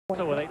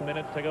So with 8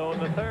 minutes to go in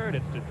the third,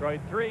 it's Detroit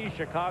 3,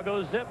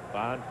 Chicago zip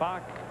on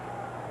Fox.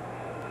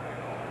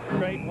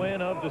 Great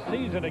win of the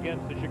season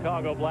against the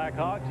Chicago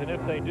Blackhawks, and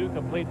if they do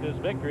complete this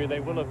victory, they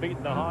will have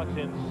beaten the Hawks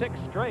in 6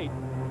 straight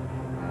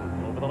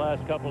over the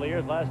last couple of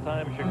years. Last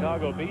time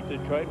Chicago beat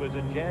Detroit was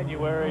in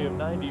January of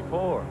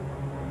 '94. And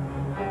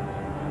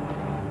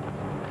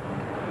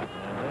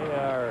they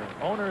are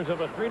owners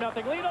of a 3-0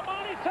 lead.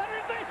 Amani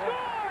centers, they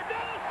score!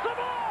 Denis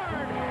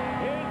Savard!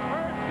 His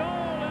first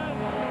goal as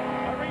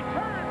a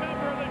return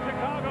member of the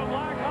Chicago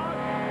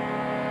Blackhawks,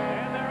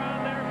 and they're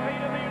on their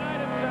feet in the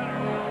United Center.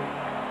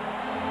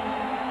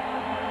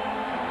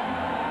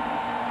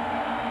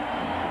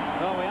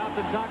 Well, we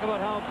often talk about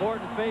how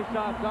important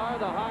faceoffs are.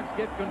 The Hawks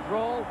get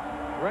control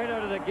right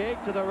out of the gate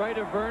to the right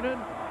of Vernon,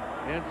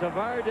 and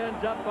Savard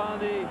ends up on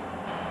the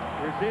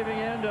receiving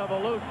end of a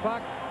loose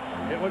puck.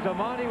 It was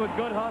Amani with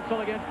good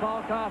hustle against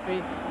Paul Coffey.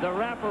 The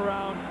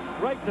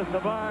wraparound right to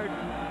Savard,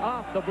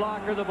 off the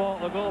blocker, the goal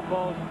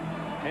post,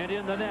 and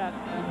in the net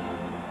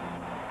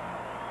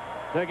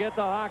to get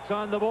the Hawks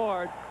on the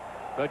board.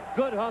 But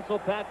good hustle,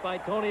 Pat, by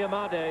Tony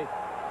Amante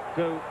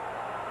to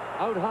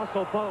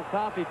out-hustle Paul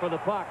Coffey for the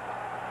puck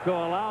to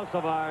allow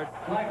Savard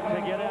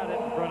to get at it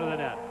in front of the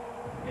net.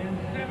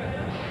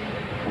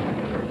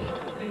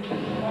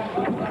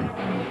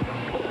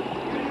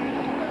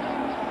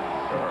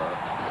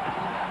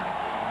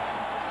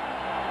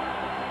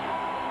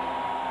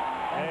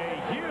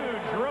 A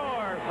huge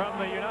roar from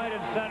the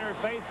United Center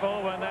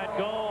faithful when that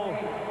goal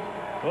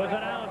was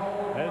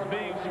announced as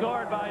being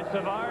scored by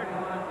Savard.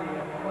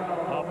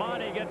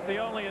 Amani gets the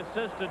only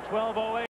assist at 12:08.